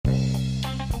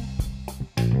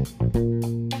Hi,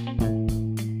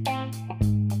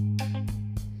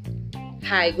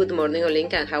 good morning,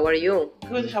 Olinka. How are you?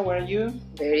 Good, how are you?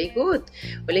 Very good.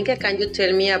 Olinka, can you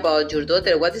tell me about your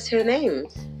daughter? What is her name?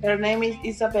 Her name is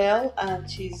Isabel and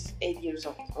she's 8 years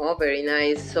old. Oh, very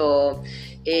nice. So,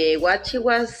 what she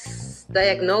was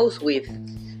diagnosed with?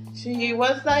 She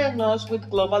was diagnosed with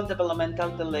global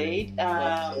developmental delay.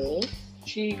 Okay.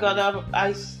 She got up.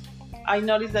 I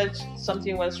noticed that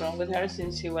something was wrong with her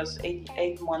since she was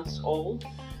eight months old,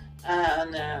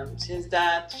 and since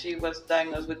that she was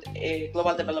diagnosed with a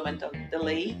global developmental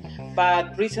delay.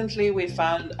 But recently we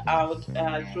found out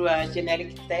through a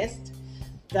genetic test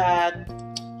that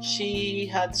she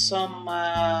had some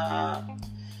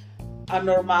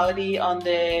abnormality on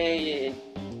the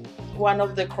one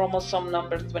of the chromosome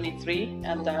number 23,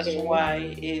 and that's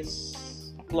why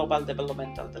is global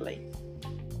developmental delay.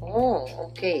 Oh,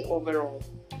 okay. Overall.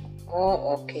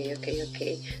 Oh, okay.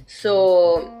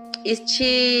 So, is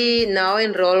she now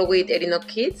enrolled with Erino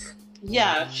Kids?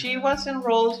 Yeah, she was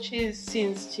enrolled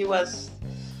since she was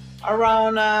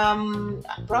around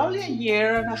probably a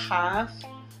year and a half,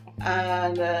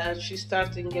 and she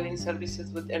started getting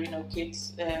services with Erino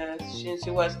Kids since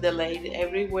she was delayed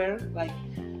everywhere. Like,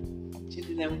 she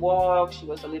didn't walk, she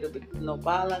was a little bit no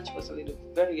balance, she was a little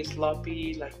very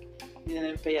sloppy, like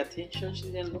didn't pay attention, she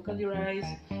didn't look at your eyes.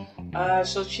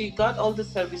 So she got all the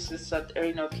services at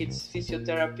Erino Kids: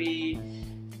 physiotherapy,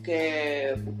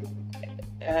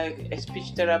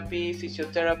 speech therapy,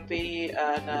 physiotherapy,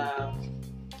 and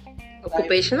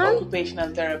occupational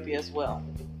therapy as well,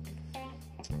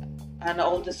 and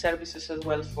all the services as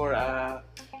well for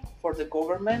the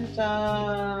government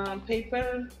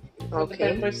paper.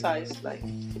 Okay. Precise, like.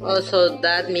 Also,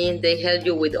 that means they help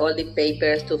you with all the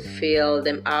papers to fill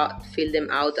them out,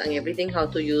 and everything. How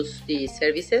to use the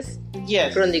services?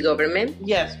 Yes. From the government.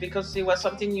 Yes, because it was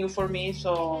something new for me,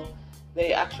 so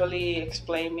they actually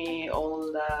explained me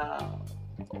all the.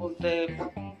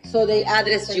 So they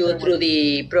address you through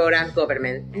the program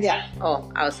government. Yeah.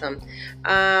 Oh, awesome.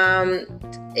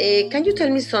 Can you tell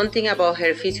me something about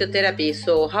her physiotherapy?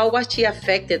 So how was she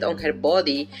affected on her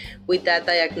body with that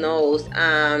diagnosis?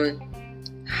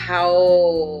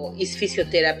 How is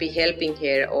physiotherapy helping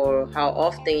her, or how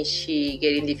often is she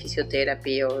getting the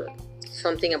physiotherapy, or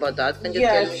something about that? Can you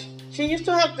tell me? She used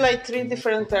to have like 3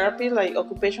 different therapies, like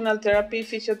occupational therapy,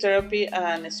 physiotherapy,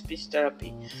 and speech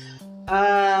therapy.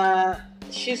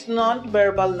 She's not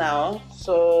verbal now,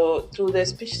 so through the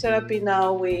speech therapy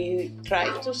now we try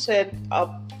to set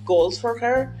up goals for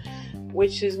her,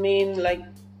 which is like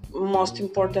most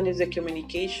important is the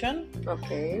communication.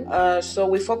 Okay. So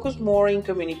we focus more in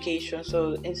communication.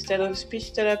 So instead of speech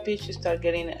therapy, she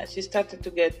started to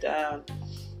get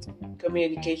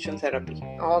communication therapy.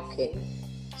 Okay.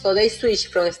 So they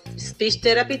switched from speech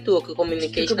therapy to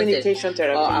communication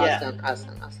therapy. Oh, yeah.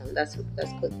 Awesome. That's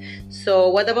good. So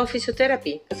what about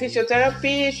physiotherapy?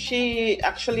 Physiotherapy, she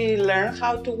actually learned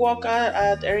how to walk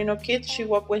at Erino Kids. She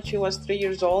walked when she was 3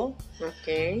 years old.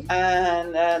 Okay.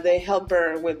 And they help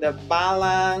her with the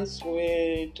balance,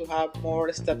 to have more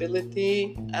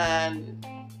stability. And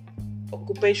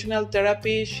occupational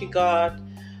therapy, she got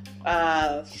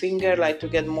finger like to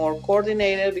get more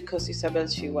coordinated, because Isabel,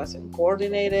 she wasn't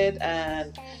coordinated,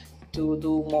 and to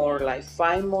do more like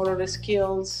fine motor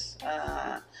skills,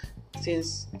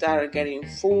 since they're getting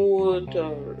food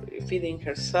or feeding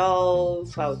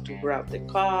herself, how to grab the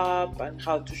cup and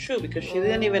how to chew, because she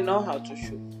didn't even know how to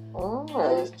chew.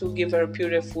 I used to give her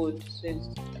pure food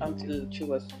until she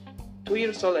was 2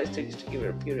 years old. I still used to give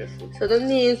her pure food. So that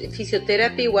means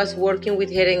physiotherapy was working with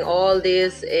her in all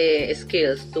these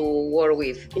skills to work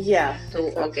with. Yeah.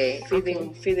 Okay.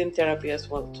 Feeding therapy as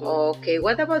well too. Okay.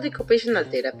 What about the occupational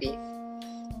therapy?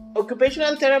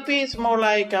 Occupational therapy is more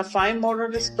like a fine motor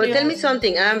skill. But tell me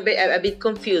something, I'm a bit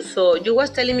confused. So you was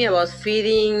telling me about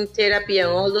feeding therapy and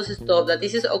all those stuff, that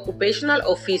this is occupational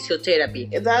or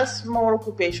physiotherapy? That's more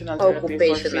occupational therapy.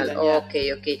 Occupational,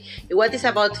 okay. What is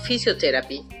about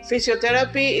physiotherapy?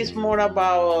 Physiotherapy is more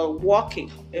about walking.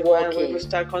 When we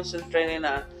start concentrating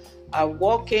on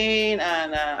walking,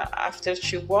 and after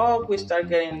she walk, we start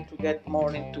getting to get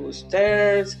more into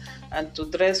stairs and to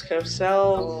dress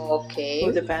herself. Okay.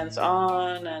 Put the pants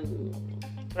on and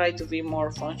try to be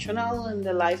more functional in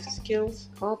the life skills.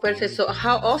 Oh, perfect. So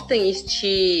how often is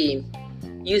she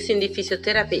using the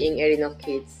physiotherapy in Erino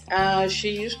Kids?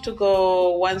 She used to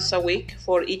go once a week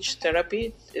for each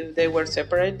therapy. They were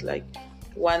separate, like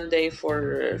one day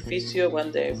for physio,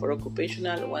 one day for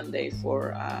occupational, one day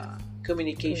for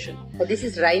communication. Oh, this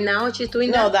is right now she's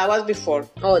doing No, that? that was before.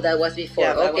 Oh, that was before.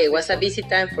 Yeah, that okay, was was a before. busy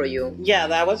time for you. Yeah,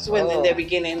 that was when in Oh. the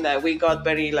beginning that we got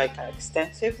very like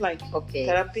extensive Okay.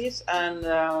 therapies, and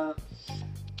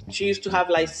she used to have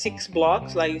like 6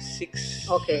 blocks, like 6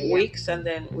 Okay, yeah. weeks, and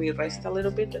then we rest a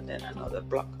little bit, and then another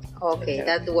block. Okay, Okay.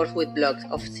 that works with blocks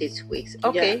of 6 weeks.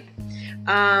 Okay.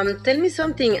 Tell me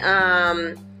something.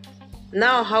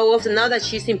 Now, how often, now that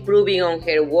she's improving on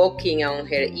her walking, on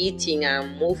her eating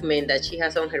and movement that she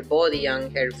has on her body, on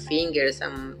her fingers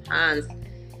and hands,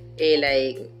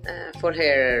 for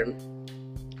her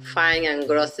fine and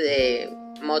gross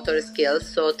motor skills.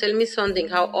 So tell me something.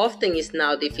 How often is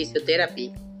now the physiotherapy?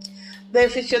 The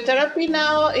physiotherapy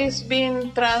now is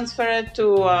being transferred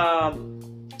to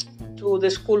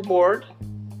the school board,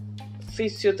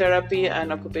 physiotherapy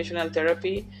and occupational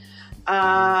therapy.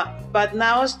 But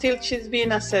now still she's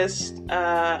being assessed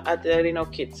at the Reno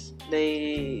Kids.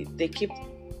 They keep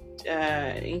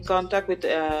in contact with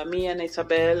me and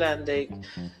Isabel, and they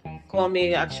call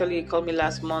me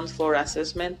last month for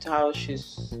assessment, how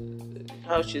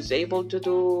she's able to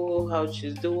do, how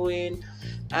she's doing,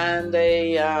 and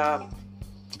they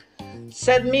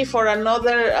sent me for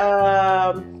another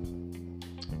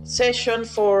session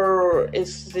for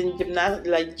it's in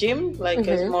gym, like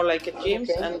it's more like a gym,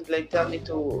 Okay. and they tell me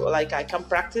to like I can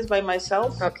practice by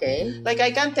myself. Okay. Like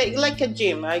I can take like a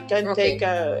gym. I can Okay. take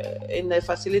in the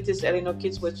facilities Reno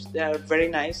Kids, which they are very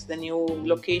nice. The new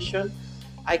location,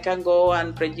 I can go and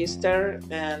register,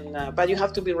 and but you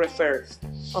have to be referred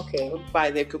Okay.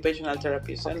 by the occupational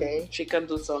therapist, Okay. and she can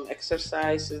do some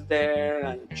exercises there,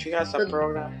 and she has a So-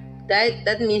 program.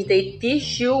 That means they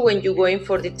teach you when you go in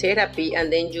for the therapy,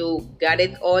 and then you got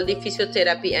it all the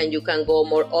physiotherapy, and you can go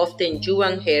more often, you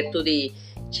and her, to the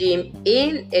gym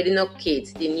in Reno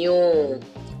Kids, the new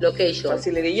location.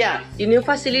 Facility, yeah. The new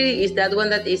facility is that one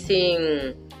that is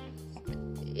in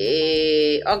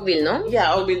Oakville, no?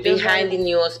 Yeah, or Behind the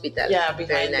new hospital. Yeah, Very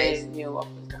behind nice. the new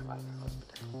hospital.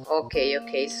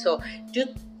 Okay. So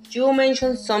you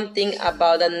mentioned something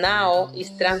about that now is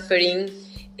transferring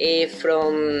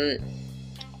from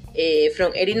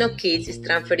Reno Kids, is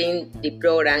transferring the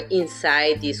program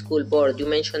inside the school board. You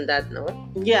mentioned that, no?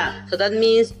 Yeah. So that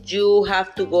means you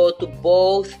have to go to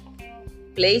both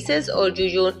places, or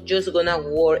you just gonna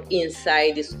work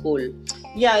inside the school?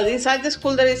 Yeah, inside the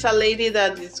school there is a lady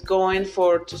that is going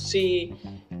to see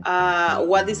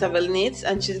what Isabel needs,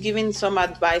 and she's giving some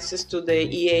advices to the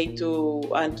EA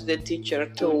and to the teacher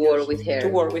To work with her. To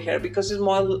work with her, because it's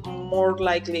more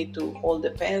likely to hold the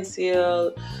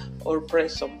pencil or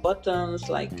press some buttons.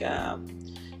 Like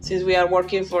since we are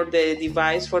working for the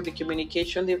device, for the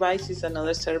communication device, is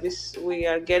another service we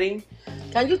are getting.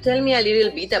 Can you tell me a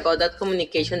little bit about that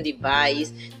communication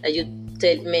device that you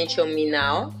mentioned me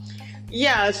now?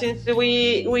 Yeah, since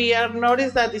we have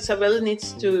noticed that Isabel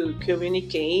needs to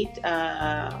communicate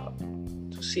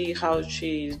to see how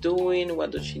she's doing,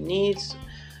 what does she needs,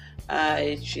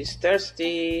 if she's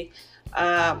thirsty.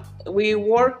 We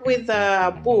work with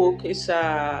a book. It's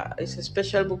a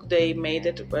special book they made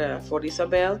it for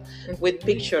Isabel with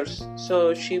pictures.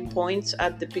 So she points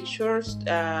at the pictures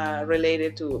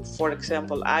related to, for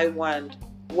example, I want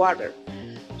water.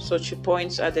 So she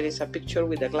points at there is a picture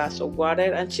with a glass of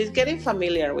water, and she's getting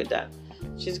familiar with that.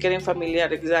 She's getting familiar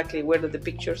exactly where the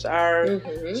pictures are.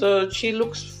 Mm-hmm. So she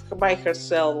looks by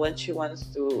herself when she wants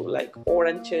to, like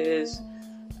oranges,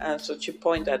 and so she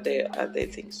points at the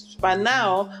things. But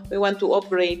now we want to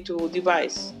upgrade to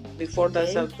device. Before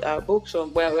that's a book, so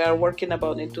we are working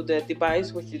about into the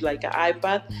device, which is like an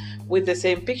iPad with the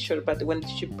same picture. But when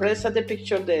she presses at the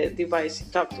picture, the device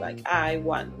talks like I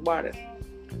want water.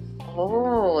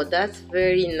 Oh, that's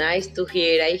very nice to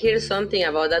hear. I hear something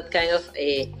about that kind of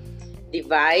a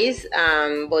device,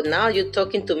 but now you're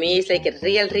talking to me, it's like a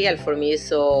real for me.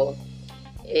 So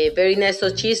very nice.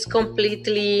 So she's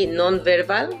completely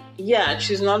non-verbal? Yeah,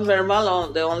 she's not verbal.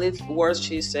 The only words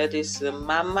she said is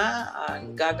mama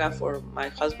and gaga for my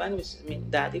husband, which means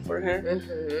daddy for her.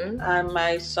 Mm-hmm. And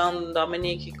my son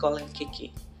Dominic, he call him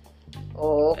Kiki.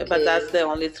 Okay. But that's the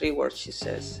only 3 words she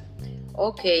says.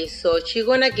 Okay, so she's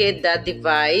gonna get that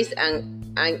device, and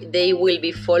they will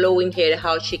be following her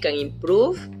how she can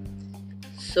improve.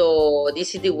 So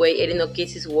this is the way Reno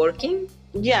Kids is working?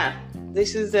 Yeah,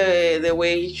 this is the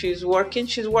way she's working.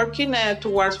 She's working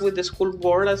towards with the school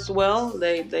board as well.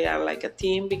 They are like a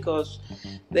team, because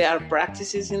they are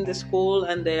practices in the school,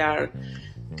 and they are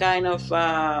kind of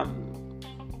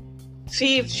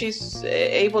see if she's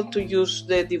able to use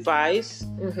the device.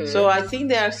 Mm-hmm. So I think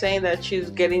they are saying that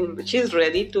she's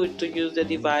ready to use the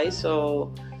device.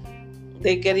 So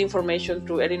they get information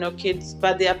through Reno Kids,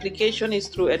 but the application is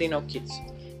through Reno Kids.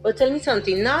 But tell me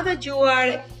something. Now that you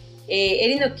are,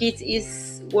 Erino Kids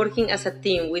is working as a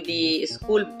team with the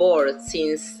school board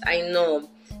since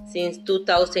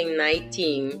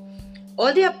 2019.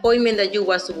 All the appointment that you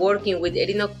was working with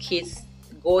Erino Kids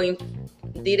going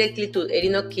directly to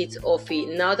Erino Kids office.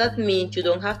 Now that means you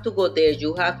don't have to go there.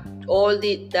 You have all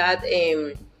that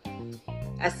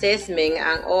assessment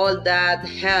and all that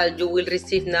help you will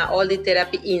receive now, all the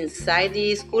therapy inside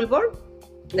the school board.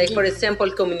 Like, for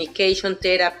example, communication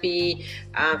therapy,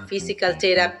 physical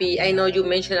therapy. I know you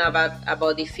mentioned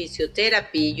about the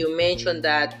physiotherapy. You mentioned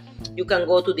that you can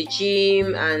go to the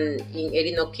gym and in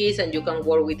Erino Kids and you can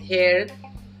work with her.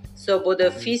 So, but the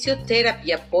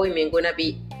physiotherapy appointment going to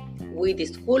be with the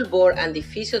school board and the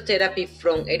physiotherapy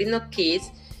from Erino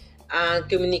Kids. And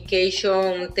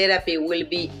communication therapy will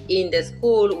be in the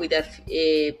school with a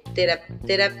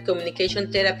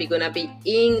communication therapy gonna be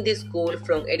in the school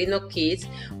from Erino Kids,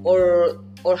 or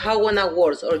how gonna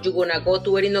work, or you gonna go to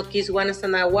Erino Kids once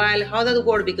in a while? How that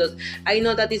work? Because I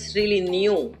know that is really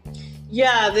new.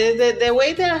 Yeah, the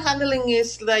way they're handling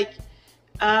is like,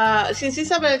 since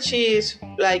Isabel, she's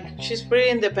pretty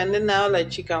independent now.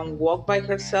 Like, she can walk by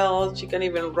herself, she can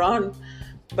even run.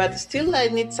 But still,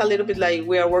 it needs a little bit, like,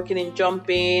 we are working in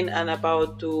jumping and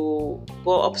about to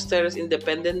go upstairs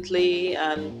independently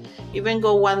and even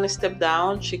go one step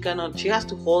down. She has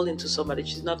to hold into somebody.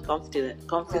 She's not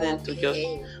confident to just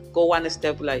go one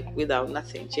step like without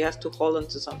nothing. She has to hold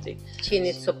onto something. She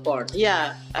needs support.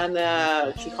 Yeah, and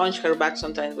she hunches her back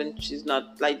sometimes when she's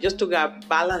not, like, just to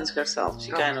balance herself.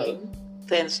 She kind of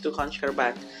tends to hunch her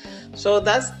back. So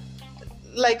that's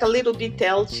like a little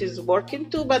detail she's working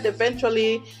to, but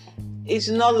eventually it's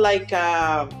not like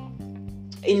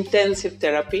intensive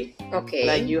therapy. Okay.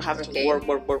 Like you have to work.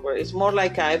 It's more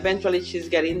like eventually she's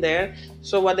getting there.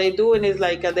 So what they do is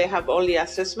like they have only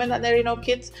assessment at Erino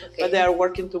Kids, but they are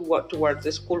working towards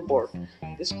the school board.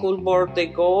 The school board, they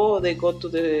go to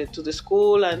the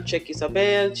school and check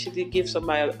Isabel. She did give some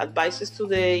advices to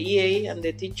the EA and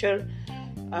the teacher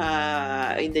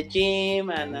in the gym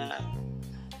and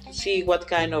see what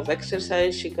kind of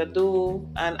exercise she can do,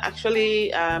 and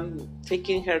actually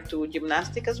taking her to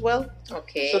gymnastics as well.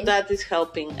 Okay. So that is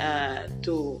helping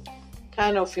to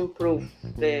kind of improve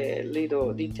the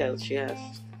little details she has.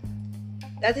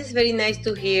 That is very nice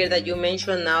to hear that you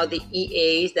mentioned now the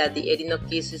EAs, that the Erino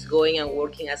Kids is going and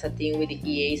working as a team with the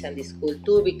EAs and the school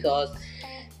too, because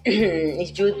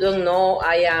if you don't know,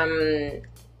 I am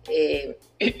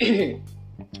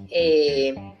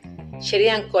a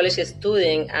Sheridan College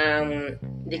student.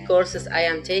 The courses I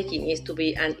am taking is to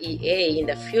be an EA in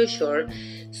the future.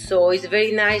 So it's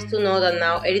very nice to know that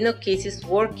now Erino Kids is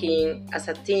working as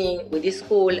a team with the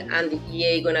school, and the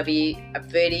EA gonna be a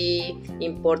very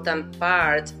important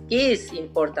part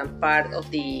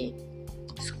of the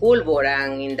school board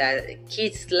and in the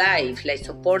kids' life, like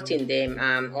supporting them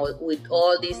with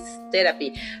all this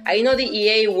therapy. I know the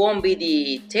EA won't be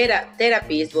the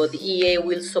therapist, but the EA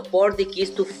will support the kids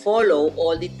to follow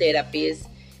all the therapist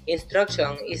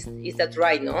instruction. Is that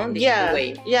right? No?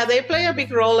 Yeah, they play a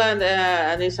big role in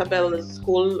Isabel's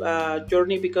school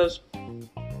journey, because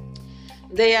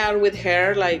they are with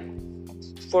her. Like,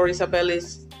 for Isabel,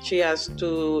 she has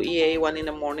to EA, one in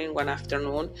the morning, one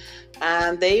afternoon,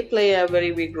 and they play a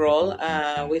very big role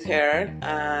with her.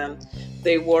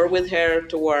 They work with her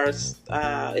towards,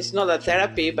 it's not a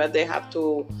therapy, but they have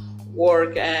to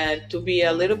work to be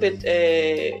a little bit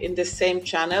in the same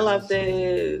channel of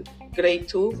the grade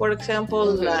 2, for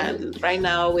example. Right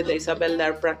now with Isabel,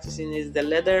 they're practicing is the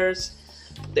letters,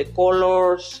 the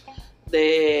colors.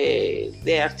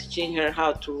 They are teaching her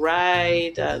how to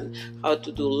write and how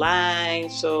to do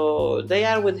lines. So they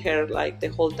are with her like the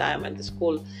whole time at the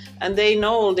school, and they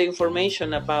know all the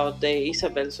information about the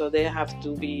Isabel. So they have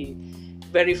to be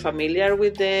very familiar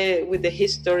with the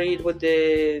history, with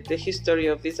the history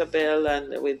of Isabel,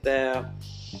 and with the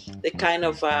kind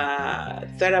of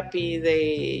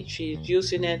therapy she's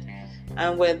using it.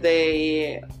 And when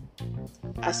the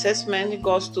assessment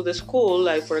goes to the school,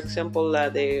 like for example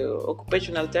the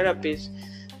occupational therapist,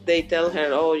 they tell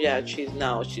her, oh yeah,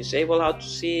 she's able how to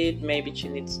sit, maybe she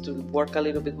needs to work a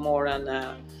little bit more and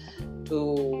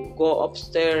to go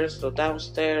upstairs or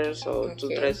downstairs or to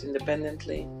dress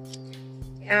independently.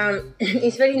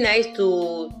 It's very nice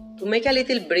to make a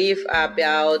little brief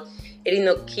about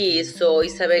Erino Kids. So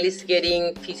Isabel is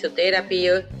getting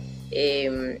physiotherapy,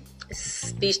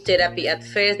 speech therapy at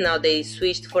first. Now they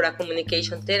switched for a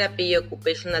communication therapy,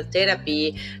 occupational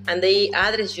therapy, and they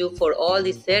address you for all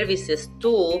the services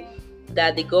too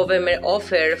that the government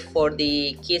offer for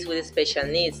the kids with special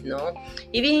needs. No,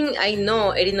 even I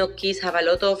know Erino Kids have a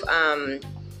lot of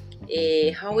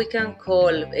how we can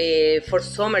call, for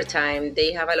summertime,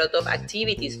 they have a lot of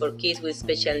activities for kids with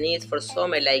special needs for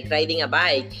summer, like riding a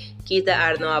bike. Kids that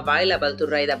are not available to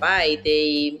ride a bike,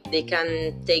 they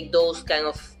can take those kind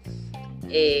of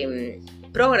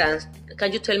programs.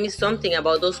 Can you tell me something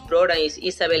about those programs?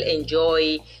 Isabel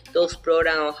enjoy those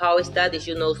programs, or how is that? Did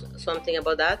you know something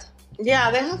about that?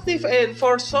 Yeah, they have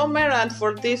for summer and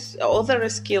for these other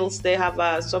skills. They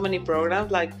have so many programs.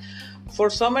 Like for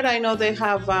summer, I know they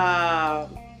have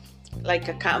like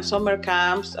a camp, summer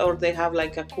camps, or they have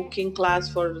like a cooking class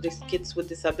for these kids with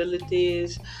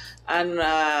disabilities, and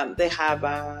they have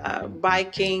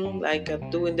biking, like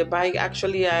doing the bike.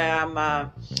 Actually, I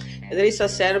am. There is a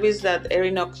service that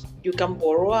Erinox, you can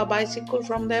borrow a bicycle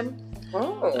from them.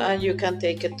 Oh. And you can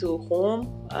take it to home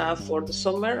for the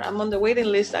summer. I'm on the waiting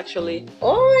list, actually.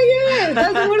 Oh my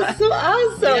God, that was so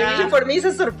awesome. Yeah. For me, it's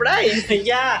a surprise.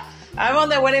 Yeah, I'm on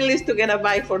the waiting list to get a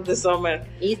bike for the summer.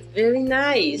 It's very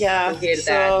nice to hear that.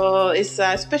 So it's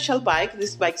a special bike.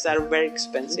 These bikes are very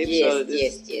expensive, so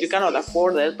you cannot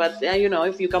afford it. But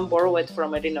if you can borrow it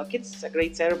from Erinox, it's a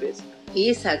great service.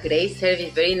 It's a great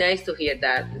service. Very nice to hear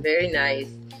that. Very nice.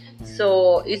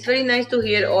 So it's very nice to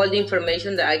hear all the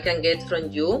information that I can get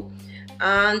from you.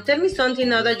 And tell me something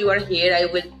now that you are here. I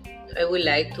would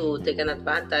like to take an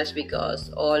advantage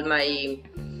because all my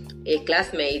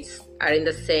classmates are in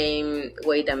the same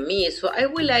way than me. So I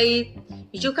would like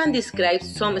if you can describe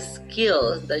some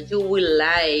skills that you would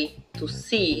like to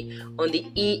see on the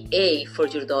EA for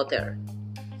your daughter.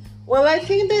 Well, I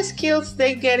think the skills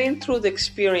they get in through the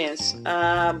experience.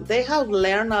 They have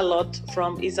learned a lot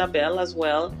from Isabel as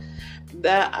well.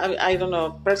 I don't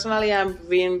know. Personally, I'm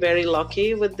being very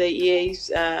lucky with the EAs.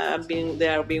 They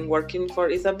are being working for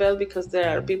Isabel because there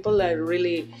are people that are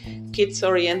really kids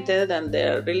oriented and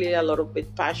they're really a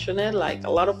bit passionate, like a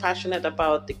lot of passionate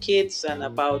about the kids and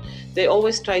about. They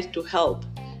always try to help.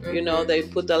 Mm-hmm. They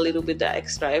put a little bit of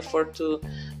extra effort to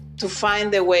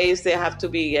find the ways. They have to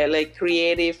be like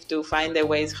creative to find the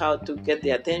ways how to get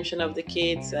the attention of the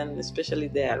kids, and especially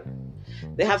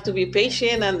they have to be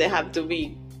patient and they have to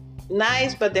be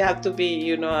nice, but they have to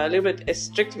be a little bit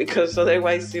strict because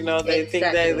otherwise they think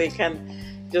that they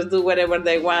can just do whatever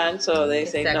they want. So they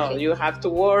say no, you have to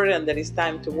work and there is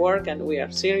time to work and we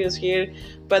are serious here.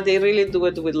 But they really do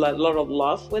it with a lot of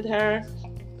love with her.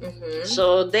 Mm-hmm.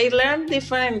 So they learn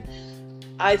different,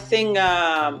 I think,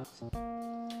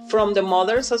 from the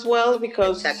mothers as well,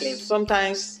 because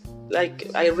sometimes, like,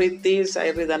 I read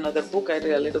another book, I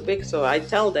read a little bit, so I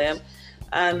tell them,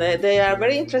 and they are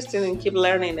very interested in keep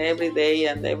learning every day,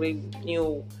 and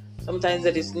sometimes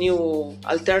there is new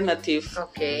alternative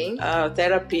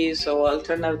therapies or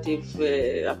alternative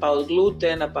about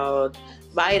gluten, about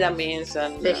vitamins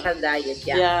and special diet.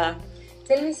 Yeah.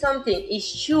 Tell me something.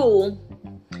 If you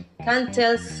can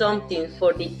tell something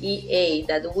for the EA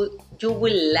that you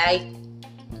would like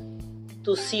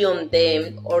to see on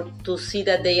them, or to see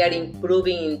that they are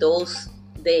improving in those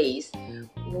days,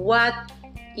 what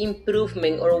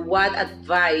improvement or what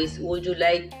advice would you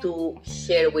like to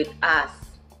share with us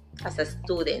as a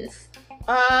students?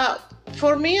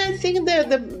 For me, I think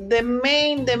the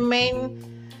main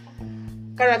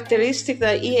characteristic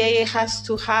that EA has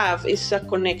to have is a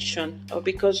connection,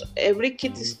 because every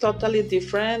kid is totally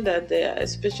different,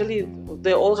 especially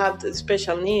they all have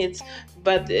special needs,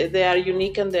 but they are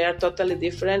unique and they are totally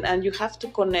different, and you have to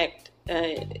connect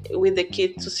with the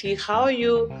kid to see how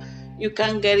you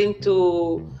can get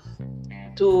into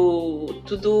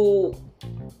to do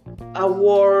a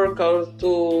work or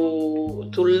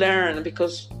to learn,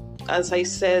 because as I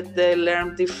said, they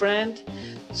learn different.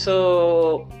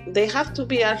 So they have to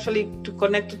be actually to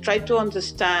connect, to try to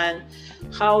understand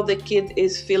how the kid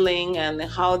is feeling and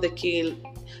how the kid,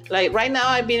 like right now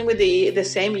I've been with the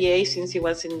same EA since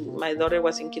my daughter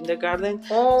was in kindergarten.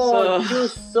 Oh, so, you're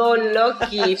so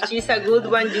lucky. If she's a good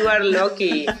one, you are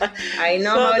lucky. I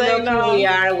know how lucky we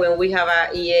are when we have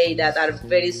a EA that are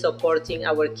very supporting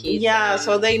our kids. Yeah,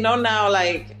 so they know now,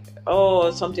 like, oh,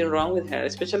 something wrong with her,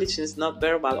 especially she's not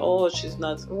verbal. Oh, she's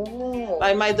not. Oh.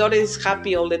 Like my daughter is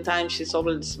happy all the time. She's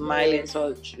always smiling.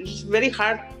 So it's very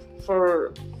hard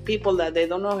for people that they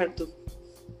don't know her to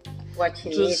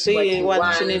see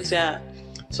what she needs. Yeah.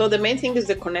 So the main thing is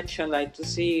the connection, like to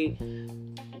see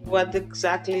what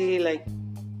exactly like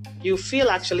you feel.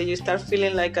 Actually, you start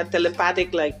feeling like a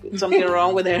telepathic, like something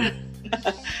wrong with her.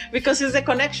 Because it's the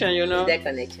connection, It's the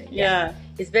connection. Yeah.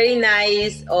 It's very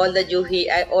nice. All that you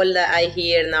hear, all that I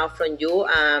hear now from you.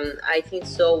 I think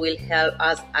so will help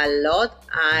us a lot.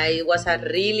 It was a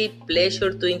really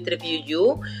pleasure to interview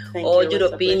you. All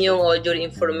your opinion, all your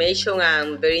information,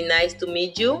 and very nice to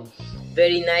meet you.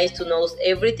 Very nice to know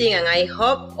everything, and I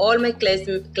hope all my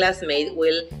classmates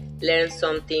will learn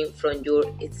something from your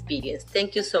experience.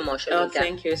 Thank you so much, Olinka. Oh,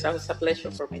 thank you. It was a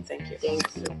pleasure for me. Thank you.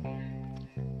 Thank you.